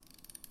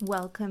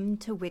Welcome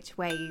to Witch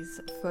Ways,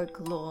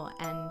 Folklore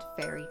and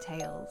Fairy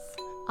Tales.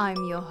 I'm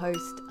your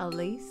host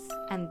Elise,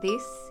 and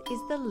this is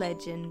the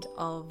legend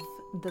of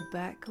the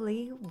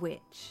Berkeley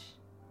Witch.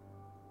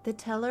 The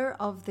teller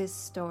of this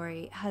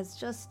story has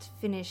just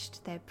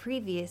finished their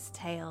previous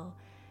tale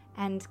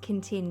and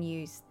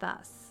continues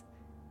thus.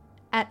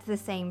 At the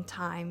same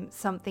time,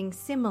 something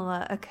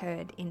similar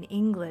occurred in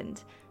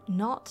England,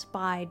 not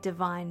by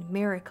divine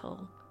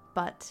miracle,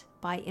 but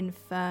by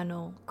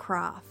infernal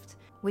craft,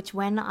 which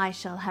when I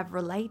shall have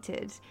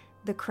related,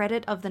 the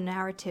credit of the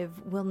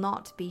narrative will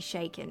not be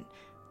shaken,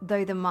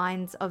 though the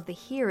minds of the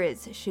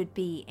hearers should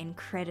be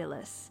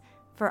incredulous.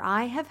 For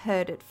I have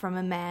heard it from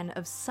a man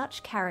of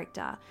such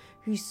character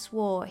who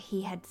swore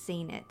he had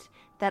seen it,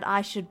 that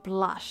I should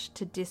blush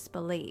to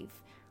disbelieve.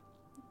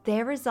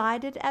 There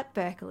resided at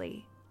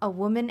Berkeley a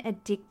woman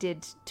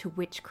addicted to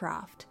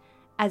witchcraft,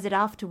 as it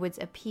afterwards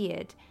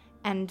appeared,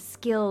 and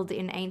skilled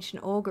in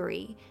ancient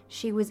augury.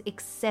 She was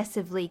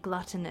excessively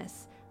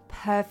gluttonous,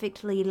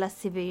 perfectly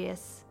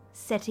lascivious,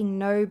 setting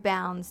no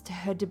bounds to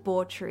her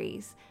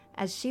debaucheries,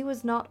 as she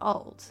was not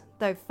old,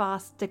 though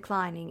fast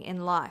declining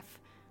in life.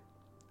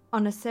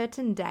 On a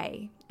certain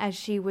day, as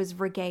she was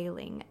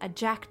regaling, a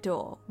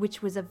jackdaw,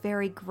 which was a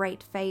very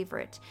great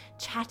favourite,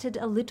 chattered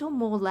a little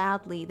more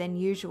loudly than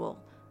usual.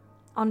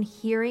 On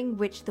hearing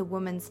which the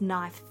woman's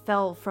knife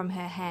fell from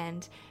her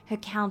hand, her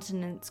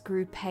countenance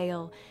grew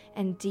pale,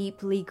 and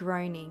deeply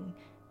groaning,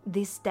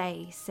 "This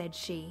day," said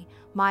she,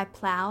 "my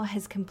plough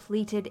has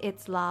completed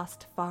its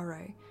last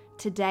furrow.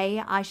 Today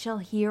I shall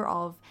hear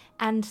of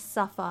and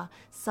suffer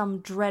some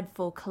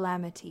dreadful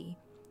calamity."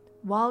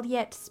 While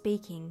yet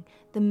speaking,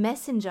 the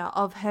messenger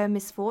of her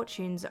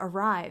misfortunes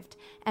arrived,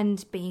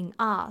 and being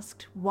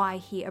asked why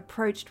he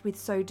approached with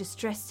so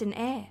distressed an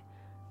air,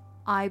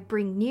 "I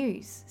bring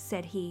news,"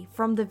 said he,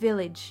 "from the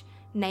village,"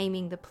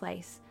 naming the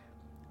place,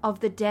 "of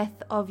the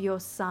death of your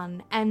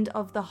son and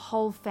of the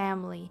whole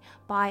family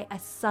by a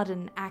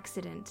sudden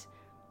accident."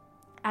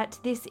 At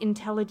this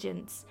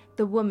intelligence,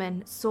 the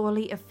woman,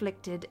 sorely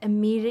afflicted,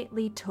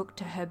 immediately took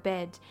to her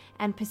bed,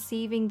 and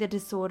perceiving the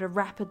disorder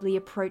rapidly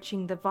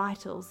approaching the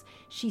vitals,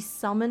 she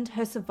summoned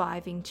her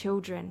surviving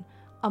children,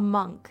 a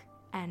monk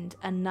and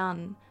a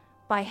nun,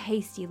 by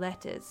hasty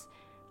letters,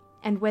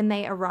 and when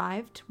they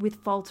arrived,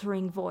 with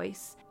faltering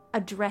voice,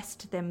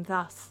 addressed them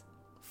thus: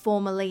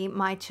 "Formerly,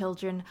 my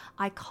children,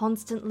 I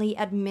constantly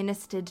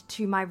administered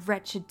to my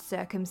wretched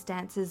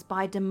circumstances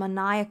by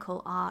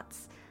demoniacal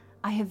arts.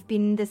 I have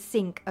been the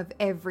sink of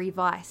every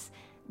vice,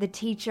 the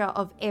teacher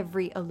of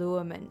every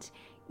allurement.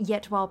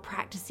 Yet while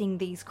practicing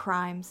these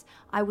crimes,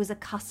 I was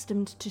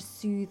accustomed to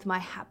soothe my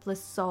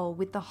hapless soul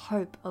with the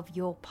hope of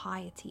your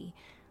piety.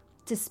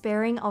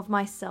 Despairing of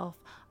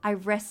myself, I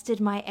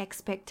rested my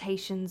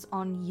expectations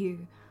on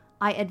you.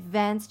 I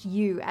advanced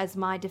you as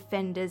my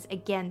defenders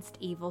against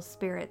evil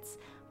spirits,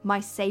 my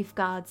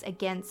safeguards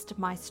against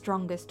my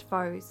strongest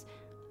foes.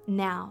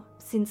 Now,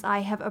 since I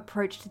have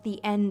approached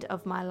the end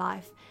of my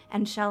life,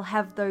 and shall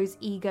have those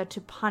eager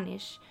to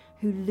punish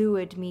who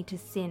lured me to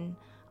sin,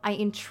 I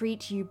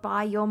entreat you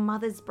by your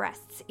mother's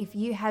breasts, if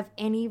you have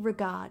any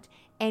regard,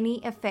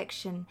 any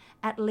affection,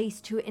 at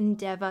least to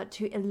endeavour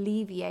to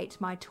alleviate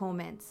my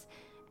torments.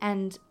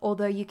 And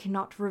although you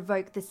cannot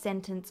revoke the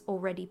sentence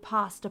already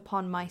passed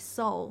upon my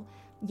soul,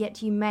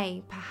 yet you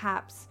may,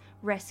 perhaps,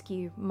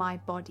 rescue my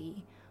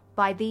body.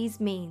 By these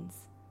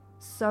means,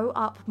 sew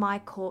up my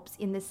corpse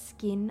in the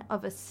skin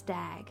of a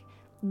stag,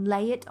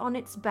 lay it on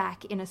its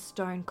back in a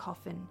stone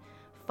coffin,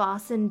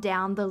 fasten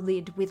down the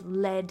lid with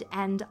lead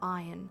and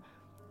iron.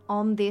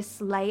 On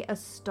this lay a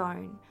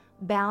stone,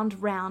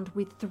 bound round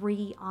with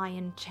 3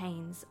 iron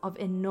chains of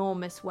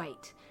enormous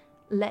weight.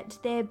 Let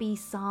there be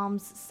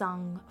psalms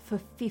sung for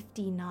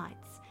 50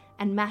 nights,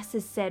 and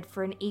masses said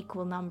for an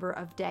equal number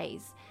of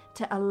days,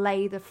 to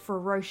allay the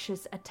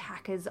ferocious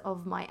attackers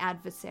of my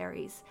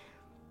adversaries.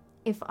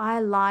 If I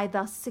lie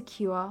thus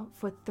secure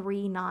for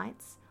 3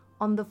 nights,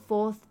 on the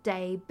 4th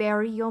day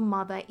bury your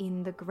mother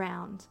in the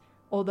ground,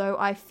 although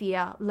I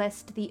fear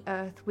lest the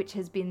earth, which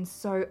has been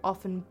so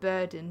often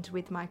burdened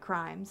with my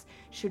crimes,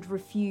 should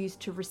refuse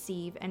to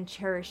receive and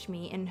cherish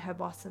me in her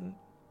bosom."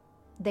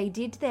 They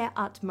did their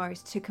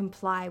utmost to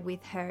comply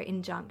with her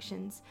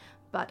injunctions,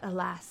 but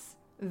alas,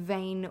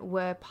 vain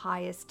were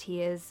pious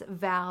tears,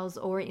 vows,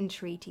 or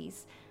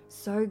entreaties.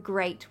 So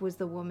great was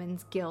the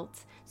woman's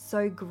guilt,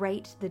 so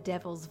great the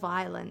devil's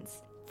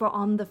violence. For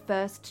on the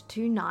first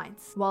 2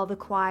 nights, while the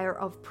choir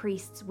of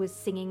priests was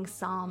singing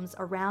psalms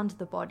around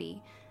the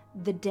body,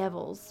 the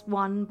devils,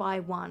 one by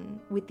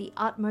one, with the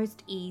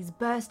utmost ease,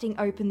 bursting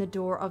open the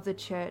door of the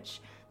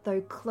church,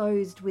 though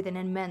closed with an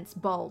immense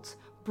bolt,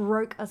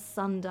 broke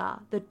asunder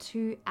the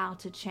 2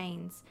 outer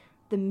chains.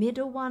 The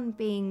middle one,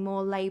 being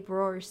more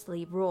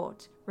laboriously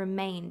wrought,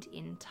 remained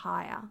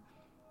entire.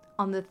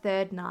 On the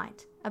 3rd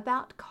night,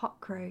 about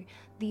cockcrow,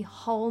 the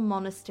whole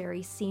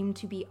monastery seemed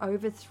to be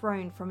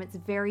overthrown from its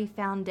very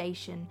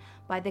foundation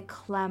by the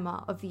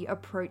clamour of the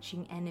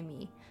approaching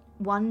enemy.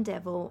 One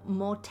devil,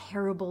 more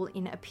terrible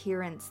in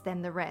appearance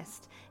than the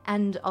rest,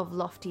 and of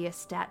loftier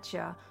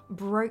stature,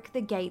 broke the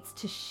gates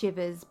to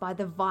shivers by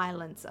the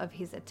violence of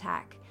his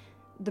attack.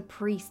 The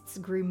priests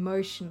grew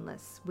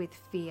motionless with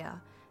fear.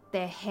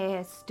 Their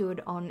hair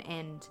stood on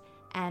end,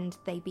 and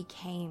they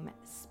became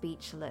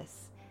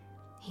speechless.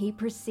 He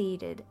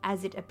proceeded,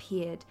 as it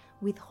appeared,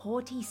 with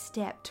haughty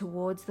step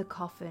towards the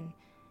coffin,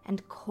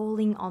 and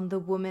calling on the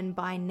woman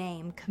by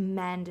name,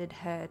 commanded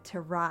her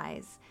to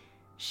rise.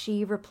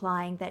 She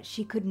replying that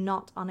she could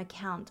not on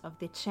account of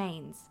the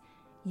chains.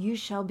 "You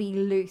shall be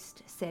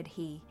loosed," said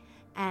he,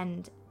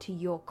 "and to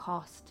your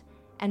cost."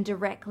 And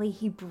directly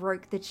he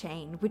broke the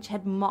chain, which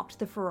had mocked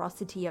the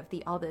ferocity of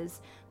the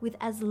others, with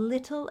as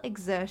little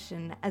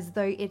exertion as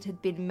though it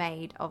had been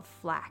made of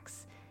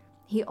flax.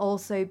 He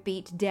also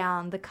beat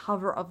down the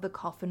cover of the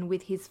coffin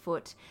with his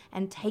foot,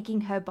 and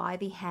taking her by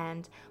the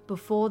hand,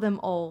 before them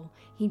all,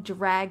 he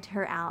dragged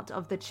her out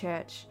of the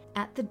church.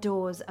 At the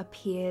doors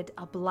appeared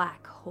a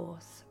black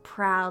horse,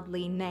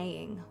 proudly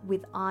neighing,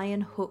 with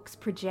iron hooks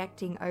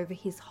projecting over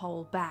his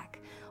whole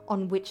back,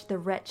 on which the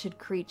wretched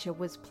creature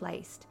was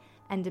placed,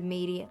 and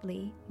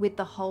immediately, with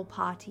the whole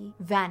party,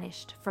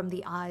 vanished from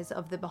the eyes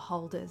of the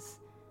beholders.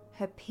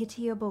 Her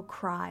pitiable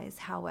cries,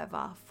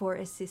 however, for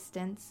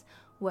assistance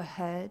were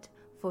heard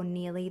for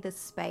nearly the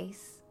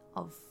space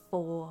of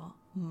 4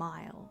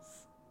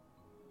 miles.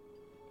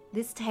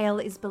 This tale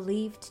is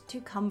believed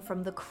to come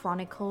from the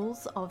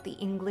chronicles of the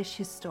English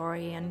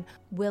historian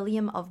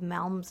William of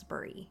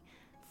Malmesbury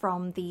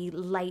from the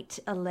late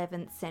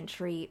 11th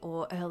century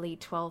or early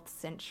 12th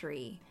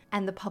century,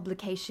 and the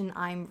publication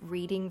I'm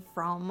reading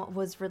from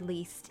was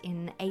released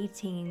in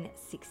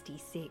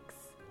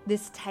 1866.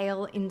 This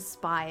tale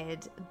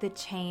inspired The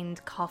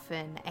Chained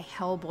Coffin, a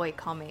Hellboy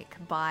comic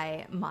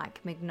by Mike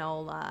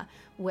Mignola,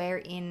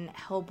 wherein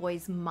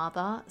Hellboy's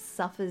mother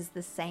suffers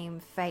the same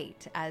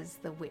fate as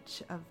the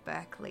Witch of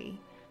Berkeley.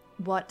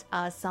 What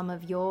are some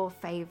of your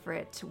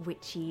favourite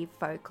witchy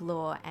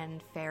folklore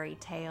and fairy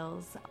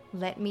tales?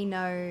 Let me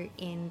know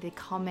in the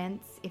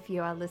comments if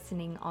you are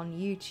listening on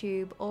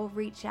YouTube, or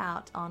reach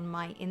out on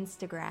my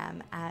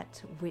Instagram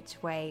at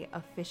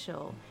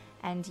WitchWayOfficial,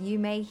 and you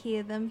may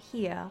hear them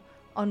here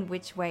on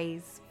Which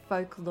Way's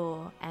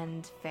Folklore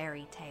and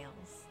Fairy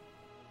Tales.